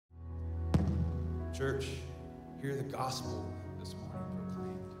Church, hear the gospel this morning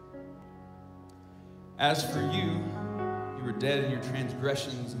proclaimed. As for you, you were dead in your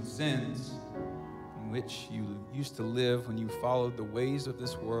transgressions and sins, in which you used to live when you followed the ways of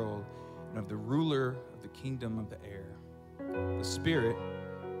this world and of the ruler of the kingdom of the air, the Spirit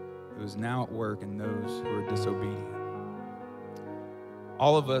who is now at work in those who are disobedient.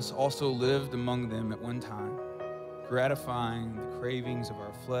 All of us also lived among them at one time, gratifying the cravings of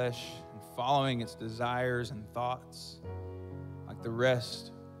our flesh and following its desires and thoughts. Like the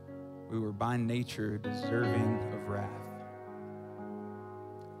rest, we were by nature deserving of wrath.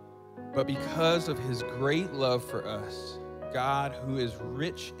 But because of his great love for us, God, who is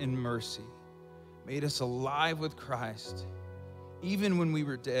rich in mercy, made us alive with Christ, even when we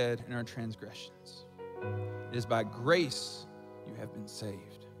were dead in our transgressions. It is by grace you have been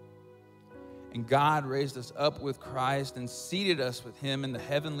saved. And God raised us up with Christ and seated us with him in the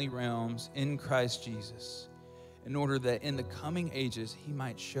heavenly realms in Christ Jesus, in order that in the coming ages he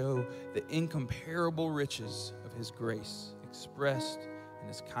might show the incomparable riches of his grace expressed in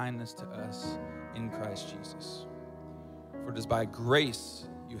his kindness to us in Christ Jesus. For it is by grace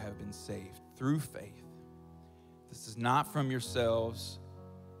you have been saved, through faith. This is not from yourselves,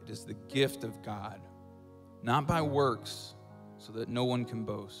 it is the gift of God, not by works, so that no one can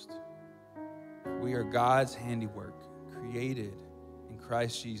boast. We are God's handiwork, created in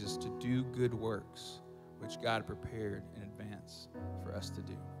Christ Jesus to do good works, which God prepared in advance for us to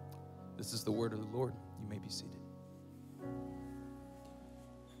do. This is the word of the Lord. You may be seated.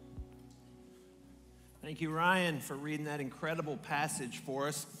 Thank you, Ryan, for reading that incredible passage for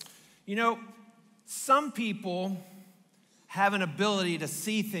us. You know, some people have an ability to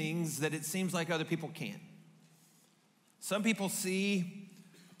see things that it seems like other people can't. Some people see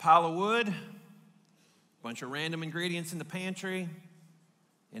a pile of wood, a bunch of random ingredients in the pantry,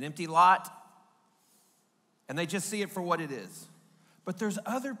 an empty lot, and they just see it for what it is. But there's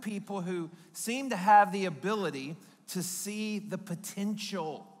other people who seem to have the ability to see the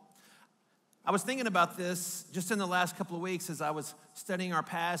potential. I was thinking about this just in the last couple of weeks as I was studying our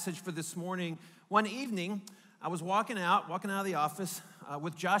passage for this morning. One evening, I was walking out of the office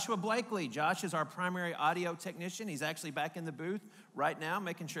with Joshua Blakely. Josh is our primary audio technician. He's actually back in the booth right now,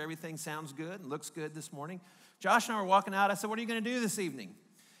 making sure everything sounds good and looks good this morning. Josh and I were walking out. I said, "What are you going to do this evening?"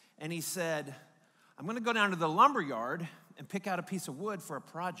 And he said, "I'm going to go down to the lumber yard and pick out a piece of wood for a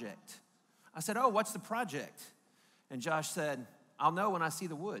project." I said, "Oh, what's the project?" And Josh said, "I'll know when I see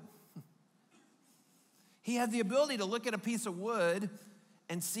the wood." He had the ability to look at a piece of wood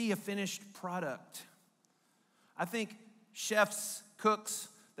and see a finished product. I think chefs, cooks,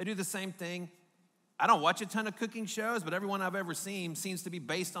 they do the same thing. I don't watch a ton of cooking shows, but everyone I've ever seen seems to be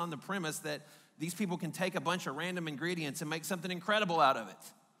based on the premise that these people can take a bunch of random ingredients and make something incredible out of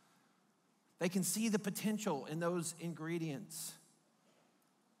it. They can see the potential in those ingredients.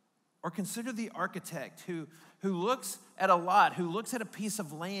 Or consider the architect who looks at a lot, who looks at a piece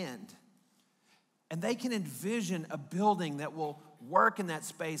of land, and they can envision a building that will work in that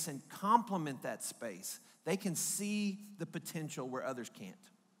space and complement that space. They can see the potential where others can't.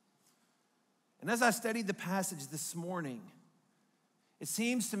 And as I studied the passage this morning, it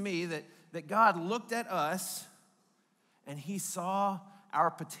seems to me that God looked at us and he saw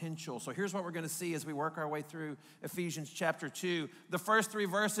our potential. So here's what we're going to see as we work our way through Ephesians chapter 2. The first 3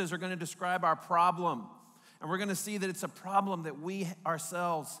 verses are going to describe our problem. And we're going to see that it's a problem that we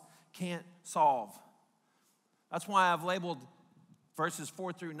ourselves can't solve. That's why I've labeled verses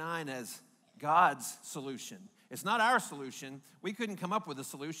 4 through 9 as God's solution. It's not our solution. We couldn't come up with a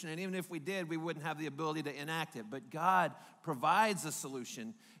solution, and even if we did, we wouldn't have the ability to enact it. But God provides a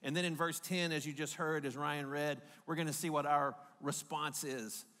solution. And then in verse 10, as you just heard, as Ryan read, we're going to see what our response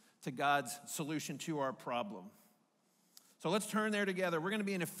is to God's solution to our problem. So let's turn there together. We're going to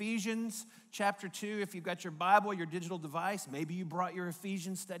be in Ephesians chapter 2. If you've got your Bible, your digital device, maybe you brought your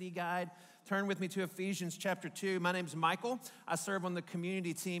Ephesians study guide. Turn with me to Ephesians chapter 2. My name's Michael. I serve on the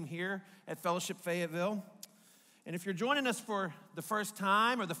community team here at Fellowship Fayetteville. And if you're joining us for the first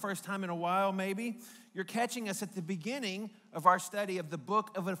time or the first time in a while maybe, you're catching us at the beginning of our study of the book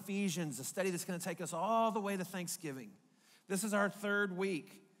of Ephesians, a study that's going to take us all the way to Thanksgiving. This is our 3rd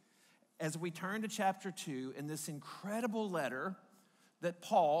week as we turn to chapter 2 in this incredible letter that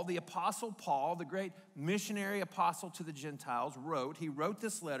Paul, the Apostle Paul, the great missionary apostle to the Gentiles, wrote. He wrote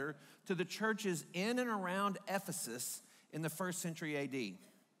this letter to the churches in and around Ephesus in the 1st century AD.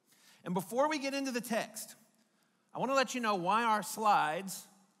 And before we get into the text, I want to let you know why our slides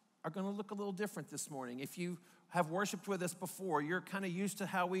are going to look a little different this morning. If you have worshiped with us before, you're kind of used to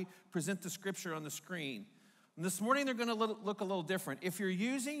how we present the scripture on the screen. And this morning, they're going to look a little different. If you're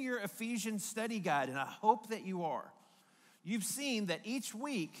using your Ephesians study guide, and I hope that you are, you've seen that each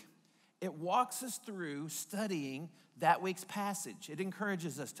week it walks us through studying that week's passage. It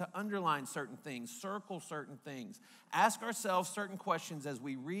encourages us to underline certain things, circle certain things, ask ourselves certain questions as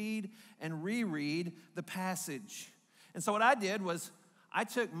we read and reread the passage. And so what I did was I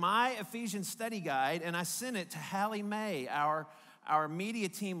took my Ephesians study guide and I sent it to Hallie Mae, our media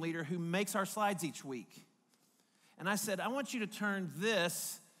team leader who makes our slides each week. And I said, I want you to turn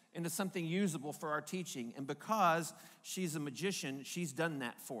this into something usable for our teaching. And because she's a magician, she's done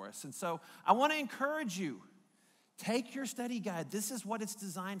that for us. And so I want to encourage you, take your study guide. This is what it's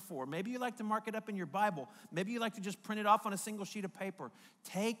designed for. Maybe you like to mark it up in your Bible. Maybe you like to just print it off on a single sheet of paper.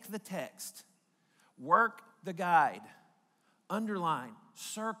 Take the text, work the guide, underline,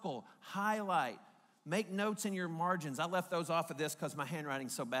 circle, highlight, make notes in your margins. I left those off of this because my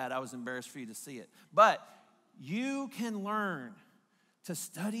handwriting's so bad I was embarrassed for you to see it. But you can learn to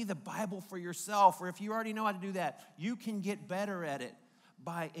study the Bible for yourself, or if you already know how to do that, you can get better at it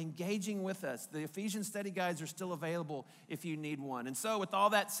by engaging with us. The Ephesians study guides are still available if you need one. And so with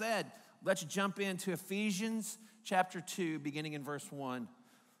all that said, let's jump into Ephesians chapter 2, beginning in verse 1.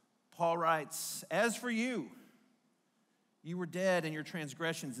 Paul writes, "As for you, you were dead in your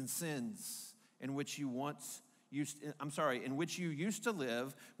transgressions and sins, in which you used to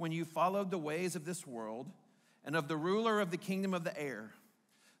live when you followed the ways of this world and of the ruler of the kingdom of the air,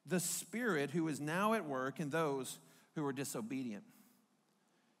 the spirit who is now at work in those who are disobedient."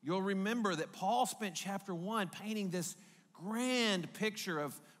 You'll remember that Paul spent chapter 1 painting this grand picture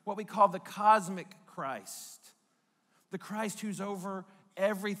of what we call the cosmic Christ, the Christ who's over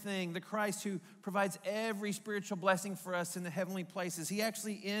everything, the Christ who provides every spiritual blessing for us in the heavenly places. He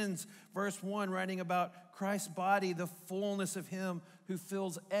actually ends verse 1 writing about Christ's body, the fullness of him who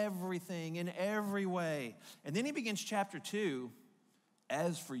fills everything in every way. And then he begins chapter 2,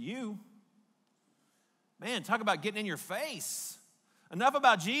 "As for you," man, talk about getting in your face. Enough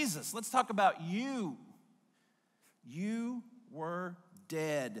about Jesus. Let's talk about you. You were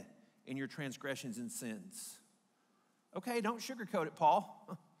dead in your transgressions and sins. Okay, don't sugarcoat it,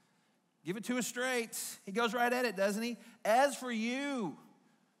 Paul. Give it to us straight. He goes right at it, doesn't he? "As for you,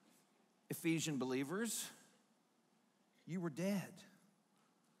 Ephesian believers, you were dead."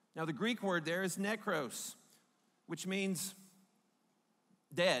 Now, the Greek word there is nekros, which means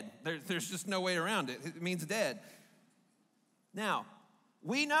dead. There's just no way around it. It means dead. Now,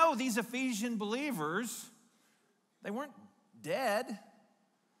 we know these Ephesian believers, they weren't dead.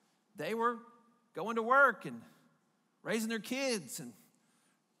 They were going to work and raising their kids, and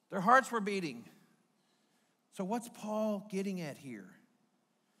their hearts were beating. So what's Paul getting at here?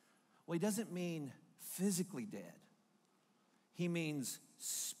 Well, he doesn't mean physically dead. He means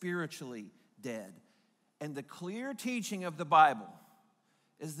spiritually dead. And the clear teaching of the Bible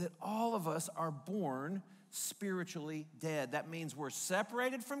is that all of us are born spiritually dead. That means we're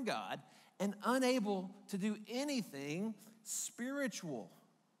separated from God and unable to do anything spiritual.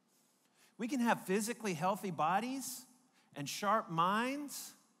 We can have physically healthy bodies and sharp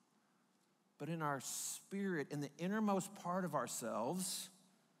minds, but in our spirit, in the innermost part of ourselves,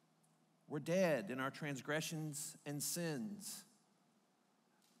 we're dead in our transgressions and sins.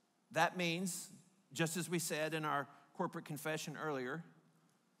 That means, just as we said in our corporate confession earlier,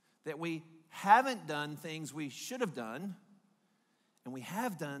 that we haven't done things we should have done, and we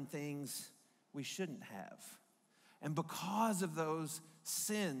have done things we shouldn't have. And because of those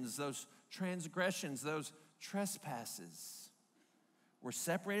sins, those transgressions, those trespasses, we're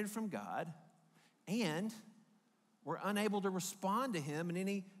separated from God, and we're unable to respond to him in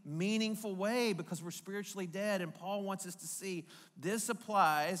any meaningful way because we're spiritually dead. And Paul wants us to see this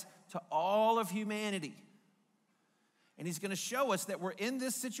applies to all of humanity. And he's going to show us that we're in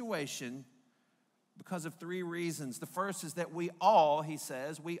this situation because of three reasons. The first is that we all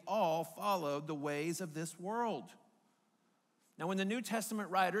followed the ways of this world. Now, when the New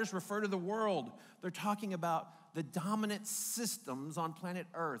Testament writers refer to the world, they're talking about the dominant systems on planet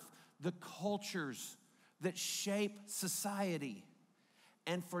Earth, the cultures that shape society.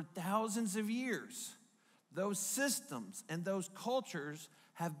 And for thousands of years, those systems and those cultures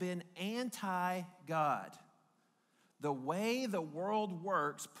have been anti-God. The way the world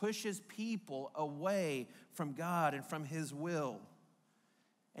works pushes people away from God and from his will.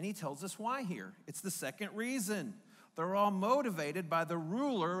 And he tells us why here. It's the second reason. They're all motivated by the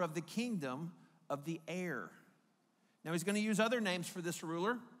ruler of the kingdom of the air. Now, he's going to use other names for this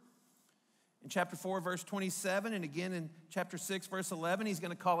ruler. In chapter 4, verse 27, and again in chapter 6, verse 11, he's going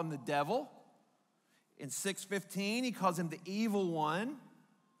to call him the devil. In 6:15, he calls him the evil one.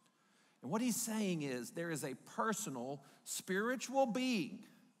 And what he's saying is there is a personal, spiritual being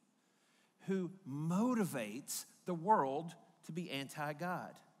who motivates the world to be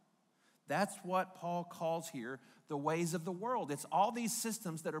anti-God. That's what Paul calls here the ways of the world. It's all these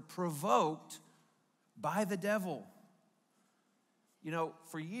systems that are provoked by the devil. You know,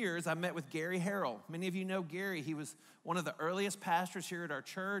 for years, I met with Gary Harrell. Many of you know Gary. He was one of the earliest pastors here at our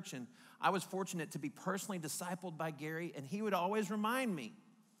church, and I was fortunate to be personally discipled by Gary, and he would always remind me,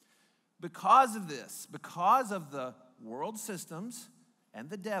 because of this, because of the world systems and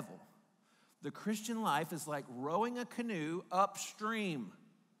the devil, the Christian life is like rowing a canoe upstream.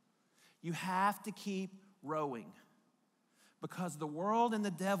 You have to keep rowing because the world and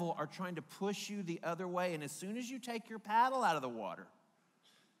the devil are trying to push you the other way. And as soon as you take your paddle out of the water,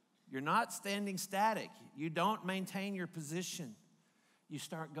 you're not standing static. You don't maintain your position. You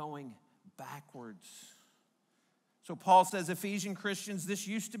start going backwards. So Paul says, Ephesian Christians, this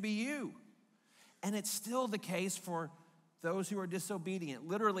used to be you. And it's still the case for those who are disobedient.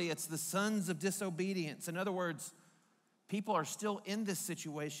 Literally, it's the sons of disobedience. In other words, people are still in this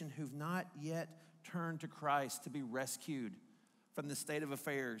situation who've not yet turned to Christ to be rescued from the state of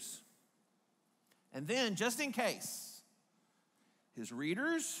affairs. And then, just in case, his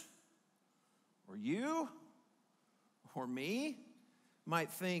readers, or you, or me, might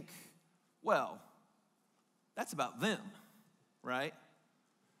think, well, that's about them, right?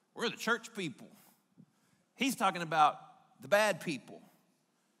 We're the church people. He's talking about the bad people.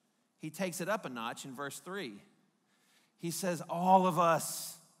 He takes it up a notch in verse 3. He says, all of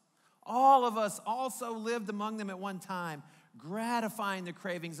us also lived among them at one time, gratifying the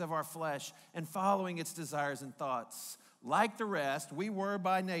cravings of our flesh and following its desires and thoughts. Like the rest, we were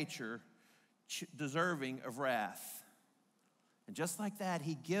by nature deserving of wrath. And just like that,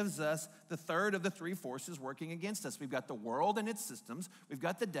 he gives us the third of the three forces working against us. We've got the world and its systems, we've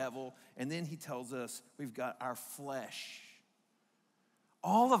got the devil, and then he tells us we've got our flesh.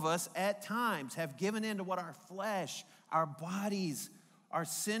 All of us at times have given in to what our flesh, our bodies, our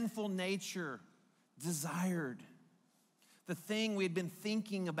sinful nature desired. The thing we'd been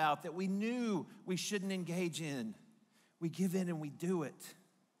thinking about that we knew we shouldn't engage in. We give in and we do it.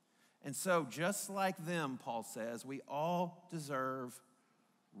 And so, just like them, Paul says, we all deserve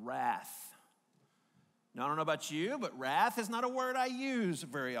wrath. Now, I don't know about you, but wrath is not a word I use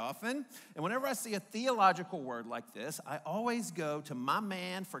very often. And whenever I see a theological word like this, I always go to my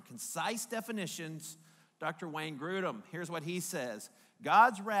man for concise definitions, Dr. Wayne Grudem. Here's what he says.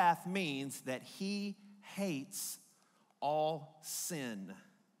 God's wrath means that he hates all sin.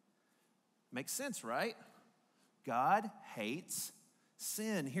 Makes sense, right? God hates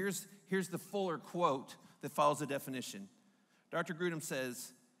sin. Here's the fuller quote that follows the definition. Dr. Grudem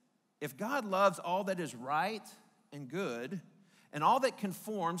says, if God loves all that is right and good and all that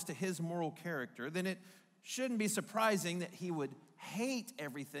conforms to his moral character, then it shouldn't be surprising that he would hate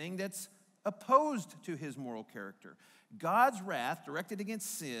everything that's opposed to his moral character. God's wrath directed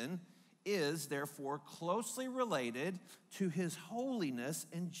against sin is therefore closely related to his holiness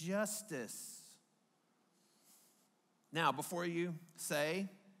and justice. Now, before you say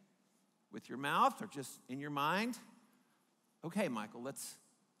with your mouth or just in your mind, okay, Michael, let's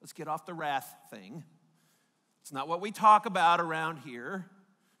get off the wrath thing. It's not what we talk about around here.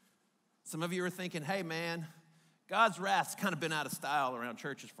 Some of you are thinking, hey, man, God's wrath's kind of been out of style around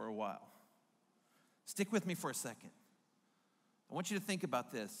churches for a while. Stick with me for a second. I want you to think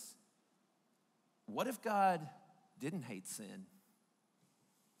about this. What if God didn't hate sin?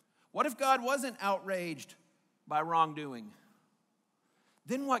 What if God wasn't outraged by wrongdoing?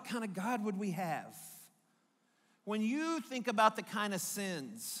 Then what kind of God would we have? When you think about the kind of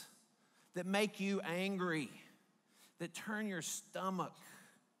sins that make you angry, that turn your stomach,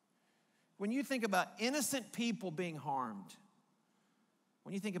 when you think about innocent people being harmed,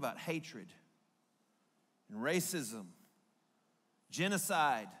 when you think about hatred and racism,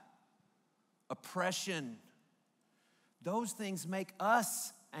 genocide, oppression, those things make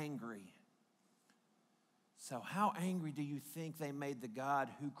us angry. So how angry do you think they made the God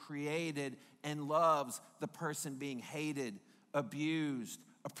who created and loves the person being hated, abused,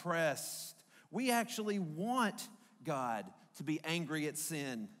 oppressed? We actually want God to be angry at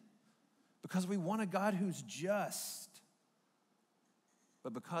sin because we want a God who's just.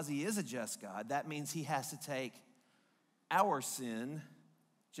 But because he is a just God, that means he has to take our sin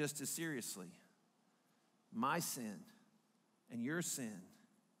just as seriously. My sin and your sin.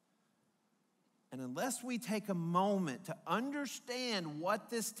 And unless we take a moment to understand what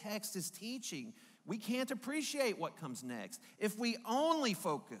this text is teaching, we can't appreciate what comes next. If we only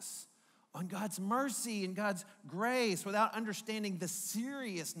focus on God's mercy and God's grace without understanding the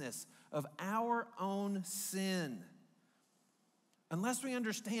seriousness of our own sin. Unless we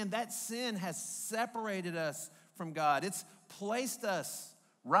understand that sin has separated us from God, it's placed us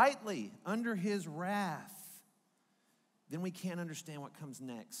rightly under his wrath, then we can't understand what comes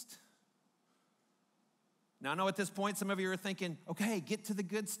next. Now, I know at this point some of you are thinking, okay, get to the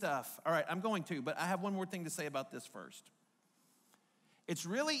good stuff. All right, I'm going to, but I have one more thing to say about this first. It's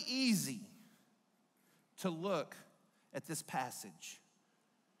really easy to look at this passage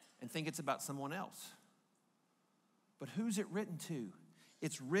and think it's about someone else. But who's it written to?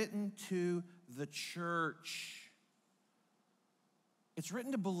 It's written to the church. It's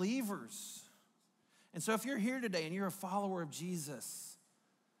written to believers. And so if you're here today and you're a follower of Jesus,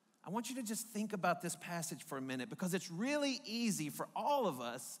 I want you to just think about this passage for a minute, because it's really easy for all of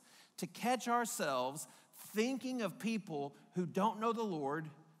us to catch ourselves thinking of people who don't know the Lord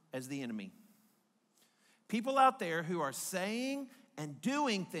as the enemy. People out there who are saying and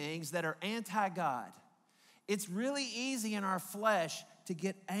doing things that are anti-God. It's really easy in our flesh to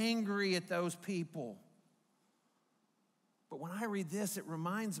get angry at those people. But when I read this, it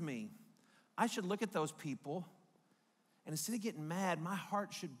reminds me, I should look at those people, and instead of getting mad, my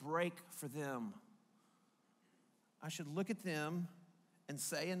heart should break for them. I should look at them and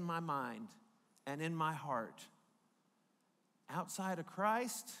say in my mind and in my heart, outside of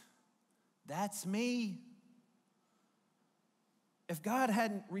Christ, that's me. If God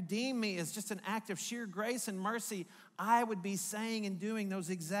hadn't redeemed me as just an act of sheer grace and mercy, I would be saying and doing those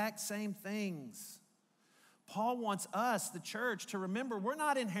exact same things. Paul wants us, the church, to remember we're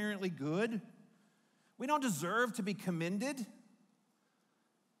not inherently good. We don't deserve to be commended.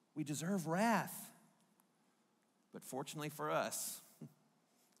 We deserve wrath. But fortunately for us,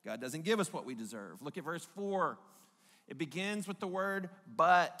 God doesn't give us what we deserve. Look at verse 4. It begins with the word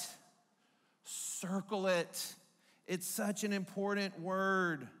but. Circle it. It's such an important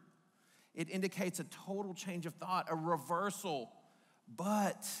word. It indicates a total change of thought, a reversal.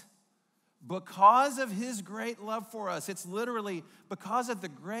 But because of his great love for us, it's literally because of the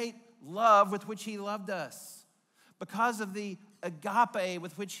great love with which he loved us, because of the agape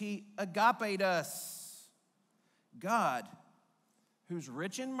with which he agape'd us. God, who's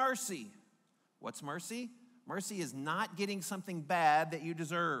rich in mercy. What's mercy? Mercy is not getting something bad that you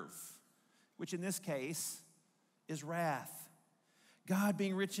deserve, which in this case is wrath. God,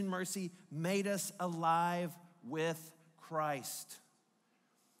 being rich in mercy, made us alive with Christ.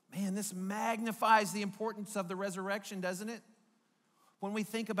 Man, this magnifies the importance of the resurrection, doesn't it? When we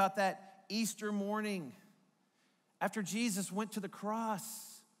think about that Easter morning, after Jesus went to the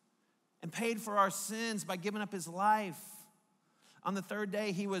cross and paid for our sins by giving up his life, on the third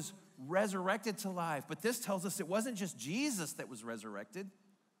day he was resurrected to life. But this tells us it wasn't just Jesus that was resurrected.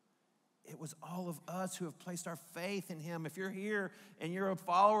 It was all of us who have placed our faith in him. If you're here and you're a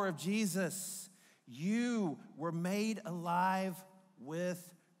follower of Jesus, you were made alive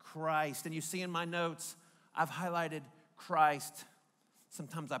with Christ. And you see in my notes, I've highlighted Christ.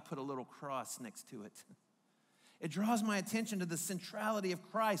 Sometimes I put a little cross next to it. It draws my attention to the centrality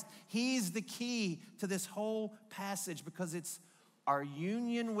of Christ. He's the key to this whole passage because it's our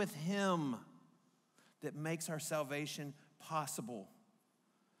union with him that makes our salvation possible.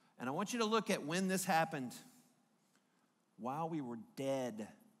 And I want you to look at when this happened. While we were dead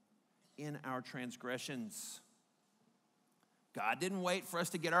in our transgressions. God didn't wait for us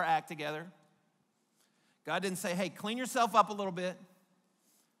to get our act together. God didn't say, hey, clean yourself up a little bit.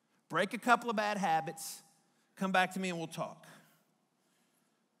 Break a couple of bad habits. Come back to me and we'll talk.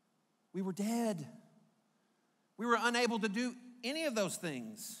 We were dead. We were unable to do any of those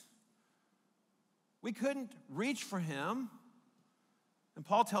things. We couldn't reach for him. And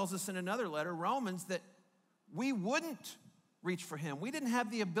Paul tells us in another letter, Romans, that we wouldn't reach for him. We didn't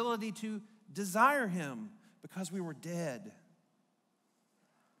have the ability to desire him because we were dead.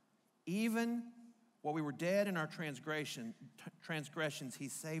 Even while we were dead in our transgressions, he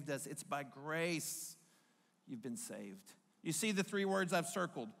saved us. It's by grace you've been saved. You see the three words I've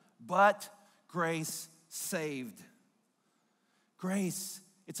circled. But grace saved. Grace,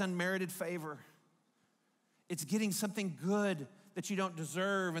 it's unmerited favor. It's getting something good that you don't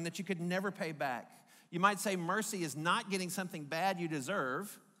deserve and that you could never pay back. You might say mercy is not getting something bad you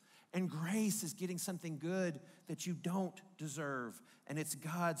deserve, and grace is getting something good that you don't deserve. And it's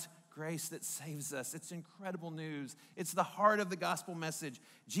God's grace that saves us. It's incredible news. It's the heart of the gospel message.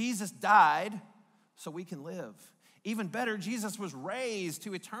 Jesus died so we can live. Even better, Jesus was raised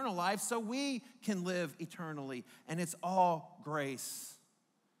to eternal life so we can live eternally. And it's all grace.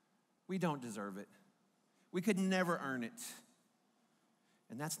 We don't deserve it. We could never earn it.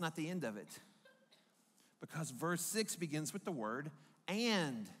 And that's not the end of it. Because verse 6 begins with the word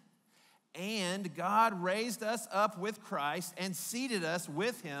and. And God raised us up with Christ and seated us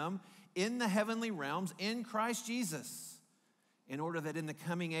with him in the heavenly realms in Christ Jesus, in order that in the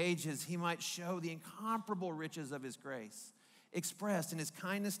coming ages he might show the incomparable riches of his grace, expressed in his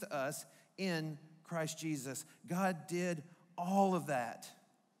kindness to us in Christ Jesus. God did all of that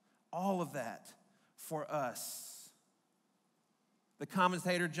for us. The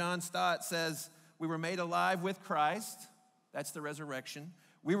commentator John Stott says, we were made alive with Christ. That's the resurrection.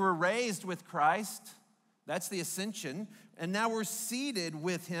 We were raised with Christ. That's the ascension. And now we're seated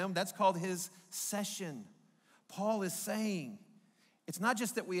with him. That's called his session. Paul is saying, it's not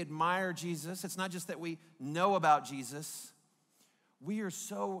just that we admire Jesus. It's not just that we know about Jesus. We are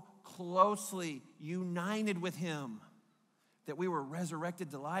so closely united with him that we were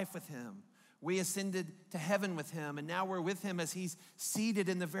resurrected to life with him. We ascended to heaven with him, and now we're with him as he's seated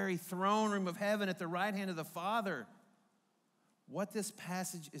in the very throne room of heaven at the right hand of the Father. What this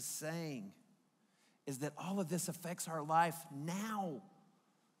passage is saying is that all of this affects our life now.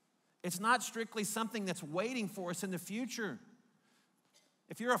 It's not strictly something that's waiting for us in the future.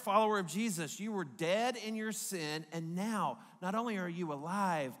 If you're a follower of Jesus, you were dead in your sin, and now, not only are you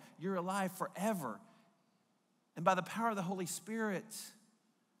alive, you're alive forever. And by the power of the Holy Spirit,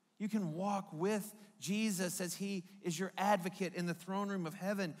 you can walk with Jesus as he is your advocate in the throne room of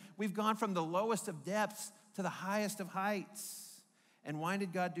heaven. We've gone from the lowest of depths to the highest of heights. And why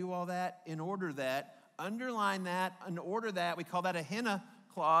did God do all that? In order that, underline that, in order that, we call that a hina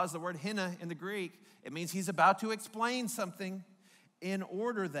clause, the word hina in the Greek. It means he's about to explain something. In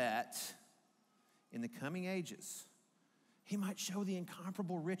order that, in the coming ages, he might show the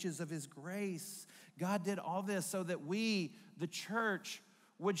incomparable riches of his grace. God did all this so that we, the church,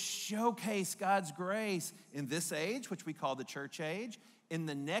 would showcase God's grace in this age, which we call the church age, in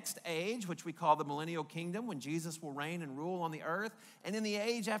the next age, which we call the millennial kingdom, when Jesus will reign and rule on the earth, and in the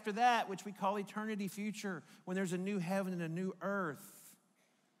age after that, which we call eternity future, when there's a new heaven and a new earth.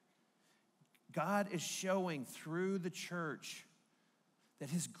 God is showing through the church that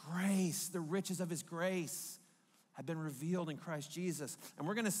his grace, the riches of his grace, have been revealed in Christ Jesus. And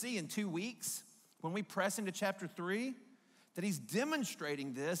we're going to see in 2 weeks, when we press into chapter 3, that he's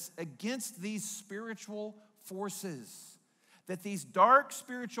demonstrating this against these spiritual forces. That these dark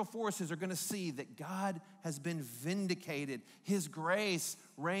spiritual forces are going to see that God has been vindicated. His grace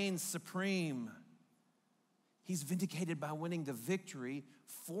reigns supreme. He's vindicated by winning the victory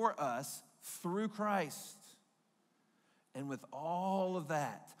for us through Christ. And with all of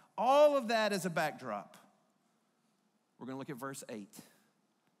that as a backdrop, we're going to look at verse 8.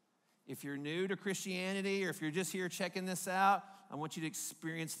 If you're new to Christianity or if you're just here checking this out, I want you to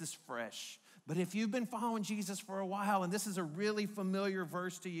experience this fresh. But if you've been following Jesus for a while and this is a really familiar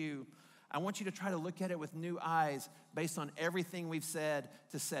verse to you, I want you to try to look at it with new eyes based on everything we've said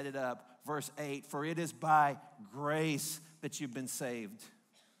to set it up. Verse 8, for it is by grace that you've been saved,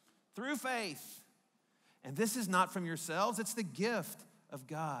 through faith. And this is not from yourselves, it's the gift of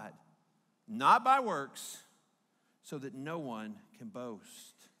God, not by works, so that no one can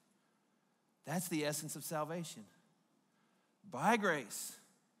boast. That's the essence of salvation. By grace,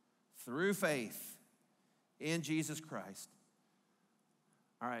 through faith in Jesus Christ.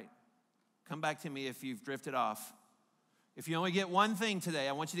 All right, come back to me if you've drifted off. If you only get one thing today,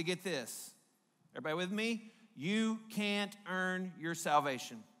 I want you to get this. Everybody with me? You can't earn your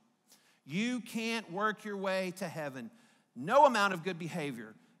salvation. You can't work your way to heaven. No amount of good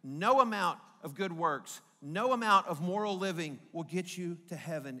behavior, no amount of good works, no amount of moral living will get you to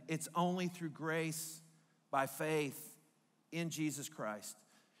heaven. It's only through grace, by faith in Jesus Christ.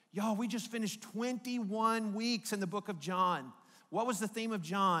 Y'all, we just finished 21 weeks in the book of John. What was the theme of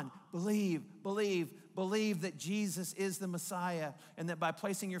John? Believe, believe, believe that Jesus is the Messiah and that by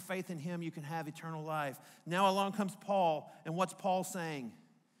placing your faith in him, you can have eternal life. Now along comes Paul, and what's Paul saying?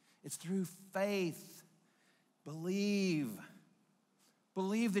 It's through faith. Believe.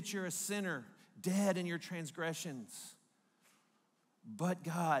 Believe that you're a sinner, dead in your transgressions. But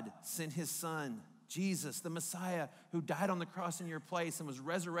God sent his son, Jesus, the Messiah, who died on the cross in your place and was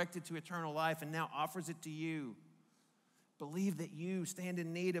resurrected to eternal life and now offers it to you. Believe that you stand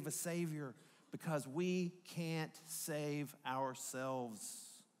in need of a Savior because we can't save ourselves.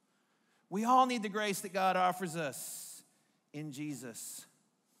 We all need the grace that God offers us in Jesus.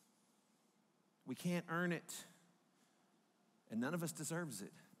 We can't earn it, and none of us deserves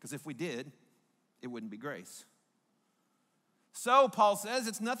it, because if we did, it wouldn't be grace. So, Paul says,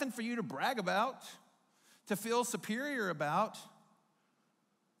 it's nothing for you to brag about, to feel superior about.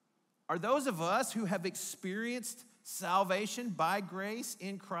 Are those of us who have experienced salvation by grace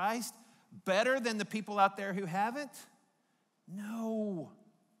in Christ better than the people out there who haven't? No.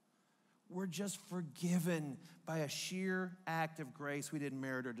 We're just forgiven by a sheer act of grace we didn't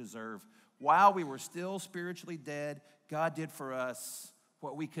merit or deserve. While we were still spiritually dead, God did for us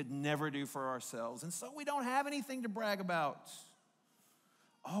what we could never do for ourselves. And so we don't have anything to brag about.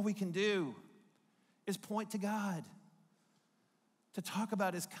 All we can do is point to God, to talk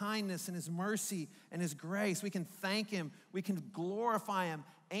about his kindness and his mercy and his grace. We can thank him, we can glorify him,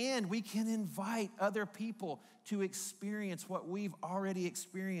 and we can invite other people to experience what we've already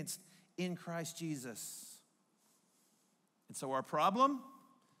experienced in Christ Jesus. And so our problem,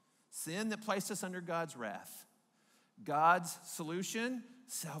 sin that placed us under God's wrath. God's solution,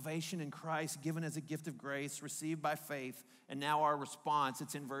 salvation in Christ given as a gift of grace, received by faith. And now our response,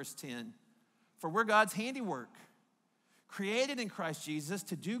 it's in verse 10. For we're God's handiwork, created in Christ Jesus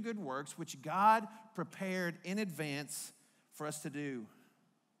to do good works, which God prepared in advance for us to do.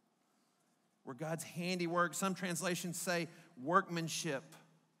 We're God's handiwork. Some translations say workmanship.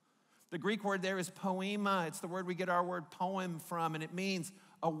 The Greek word there is poema. It's the word we get our word poem from, and it means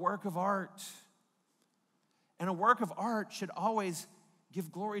a work of art. And a work of art should always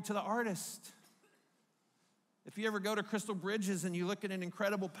give glory to the artist. If you ever go to Crystal Bridges and you look at an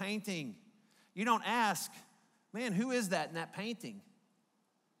incredible painting, you don't ask, man, who is that in that painting?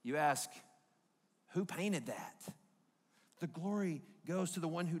 You ask, who painted that? The glory goes to the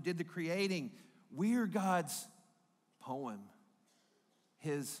one who did the creating. We're God's poem,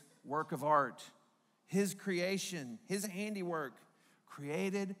 his work of art, his creation, his handiwork,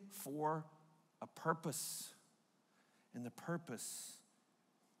 created for a purpose. And the purpose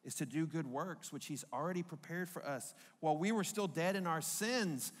is to do good works, which he's already prepared for us. While we were still dead in our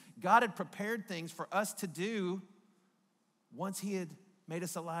sins, God had prepared things for us to do once he had made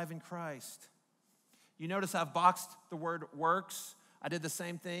us alive in Christ. You notice I've boxed the word works. I did the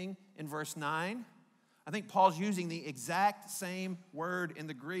same thing in verse 9. I think Paul's using the exact same word in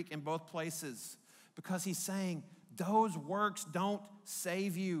the Greek in both places because he's saying those works don't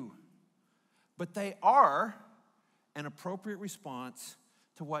save you, but they are an appropriate response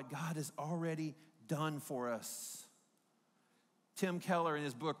to what God has already done for us. Tim Keller, in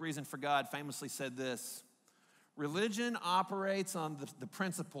his book, Reason for God, famously said this: religion operates on the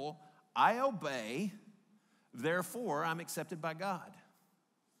principle, I obey, therefore I'm accepted by God.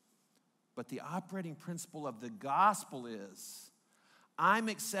 But the operating principle of the gospel is, I'm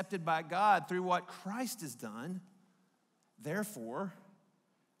accepted by God through what Christ has done, therefore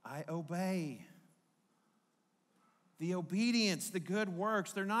I obey. The obedience, the good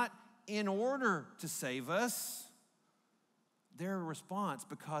works, they're not in order to save us. They're a response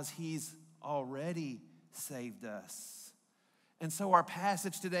because he's already saved us. And so our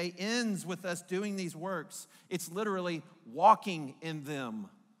passage today ends with us doing these works. It's literally walking in them.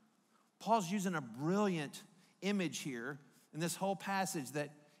 Paul's using a brilliant image here in this whole passage that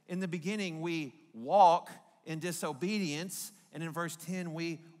in the beginning we walk in disobedience, and in verse 10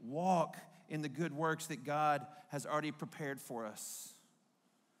 we walk in the good works that God has already prepared for us.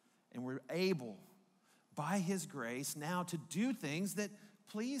 And we're able, by his grace, now to do things that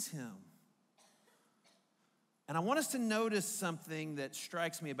please him. And I want us to notice something that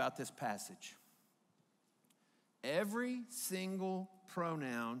strikes me about this passage. Every single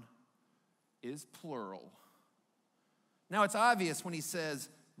pronoun is plural. Now, it's obvious when he says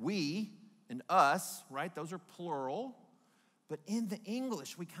we and us, right? Those are plural. But in the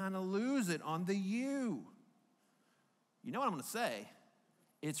English, we kind of lose it on the you. You know what I'm going to say?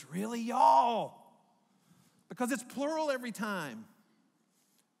 It's really y'all. Because it's plural every time.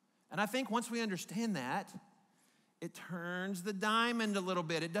 And I think once we understand that, it turns the diamond a little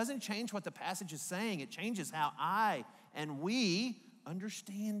bit. It doesn't change what the passage is saying. It changes how I and we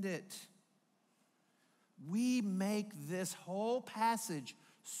understand it. We make this whole passage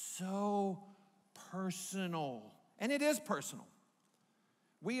so personal. And it is personal.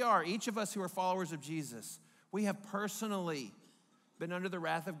 We are, each of us who are followers of Jesus, we have personally been under the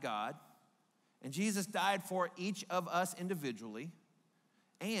wrath of God. And Jesus died for each of us individually.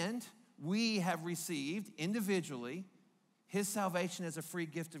 And we have received individually his salvation as a free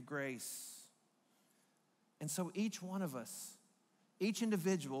gift of grace. And so each one of us, each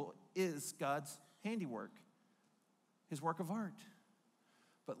individual is God's handiwork, his work of art.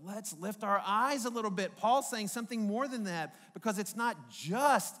 But let's lift our eyes a little bit. Paul's saying something more than that, because it's not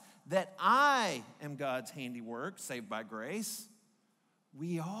just that I am God's handiwork, saved by grace.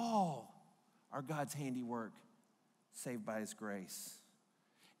 We all are God's handiwork, saved by his grace.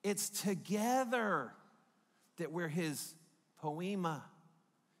 It's together that we're his poema,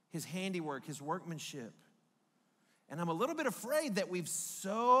 his handiwork, his workmanship. And I'm a little bit afraid that we've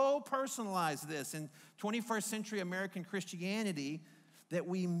so personalized this in 21st century American Christianity that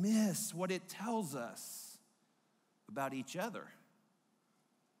we miss what it tells us about each other.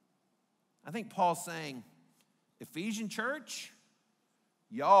 I think Paul's saying, Ephesian church,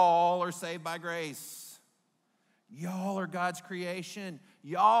 y'all are saved by grace. Y'all are God's creation.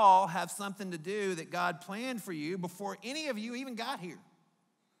 Y'all have something to do that God planned for you before any of you even got here.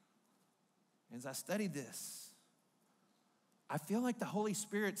 As I studied this, I feel like the Holy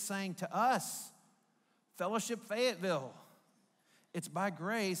Spirit's saying to us, Fellowship Fayetteville, it's by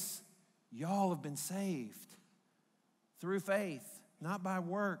grace y'all have been saved through faith, not by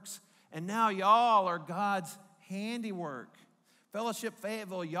works. And now y'all are God's handiwork. Fellowship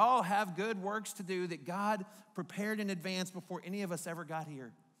Fayetteville, y'all have good works to do that God prepared in advance before any of us ever got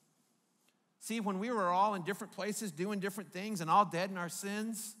here. See, when we were all in different places doing different things and all dead in our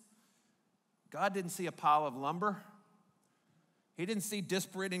sins, God didn't see a pile of lumber. He didn't see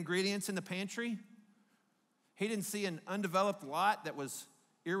disparate ingredients in the pantry. He didn't see an undeveloped lot that was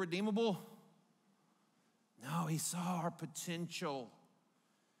irredeemable. No, he saw our potential.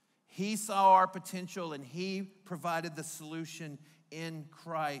 He saw our potential and he provided the solution in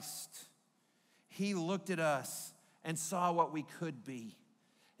Christ. He looked at us and saw what we could be.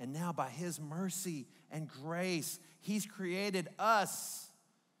 And now by his mercy and grace, he's created us,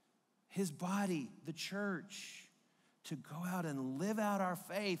 his body, the church, to go out and live out our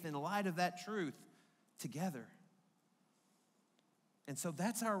faith in light of that truth together. And so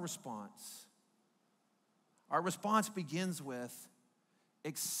that's our response. Our response begins with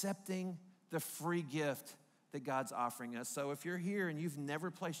accepting the free gift that God's offering us. So if you're here and you've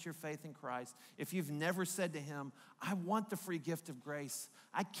never placed your faith in Christ, if you've never said to him, I want the free gift of grace,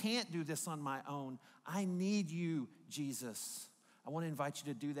 I can't do this on my own, I need you, Jesus, I want to invite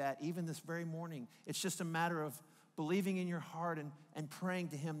you to do that even this very morning. It's just a matter of believing in your heart and praying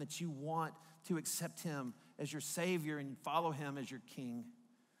to him that you want to accept him as your Savior and follow him as your King.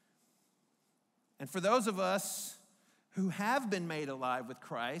 And for those of us who have been made alive with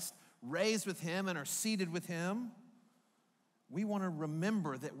Christ, raised with him and are seated with him, we want to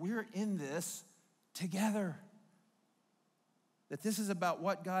remember that we're in this together. That this is about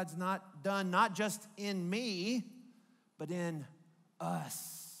what God's not done, not just in me, but in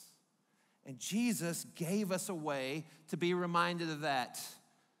us. And Jesus gave us a way to be reminded of that.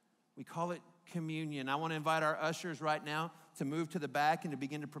 We call it communion. I want to invite our ushers right now to move to the back and to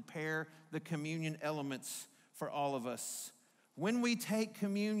begin to prepare the communion elements for all of us. When we take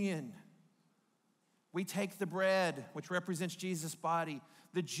communion, we take the bread, which represents Jesus' body,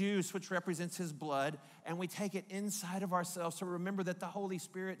 the juice, which represents his blood, and we take it inside of ourselves to remember that the Holy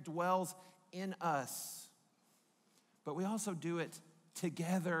Spirit dwells in us. But we also do it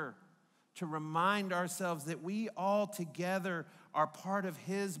together to remind ourselves that we all together are part of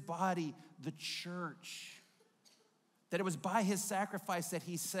his body, the church. That it was by his sacrifice that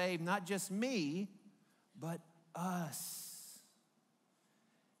he saved not just me, but us.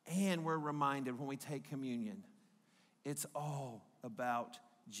 And we're reminded when we take communion, it's all about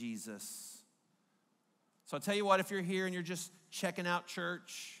Jesus. So I'll tell you what, if you're here and you're just checking out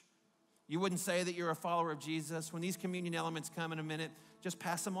church, you wouldn't say that you're a follower of Jesus. When these communion elements come in a minute, just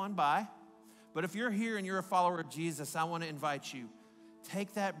pass them on by. But if you're here and you're a follower of Jesus, I want to invite you.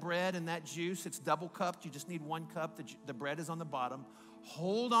 Take that bread and that juice. It's double cupped. You just need one cup. The bread is on the bottom.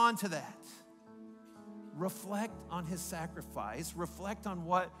 Hold on to that. Reflect on his sacrifice. Reflect on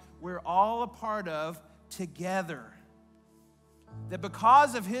what we're all a part of together. That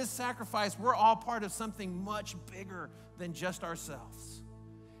because of his sacrifice, we're all part of something much bigger than just ourselves.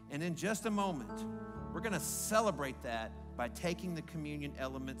 And in just a moment, we're going to celebrate that by taking the communion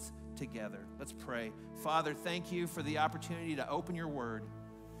elements together. Let's pray. Father, thank you for the opportunity to open your word.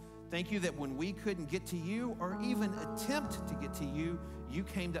 Thank you that when we couldn't get to you or even attempt to get to you, you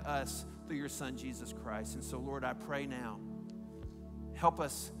came to us through your son, Jesus Christ. And so, Lord, I pray now, help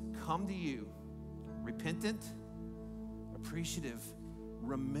us come to you repentant, appreciative,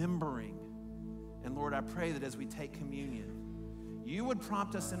 remembering. And Lord, I pray that as we take communion, you would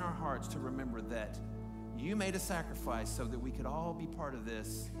prompt us in our hearts to remember that you made a sacrifice so that we could all be part of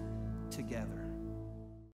this together.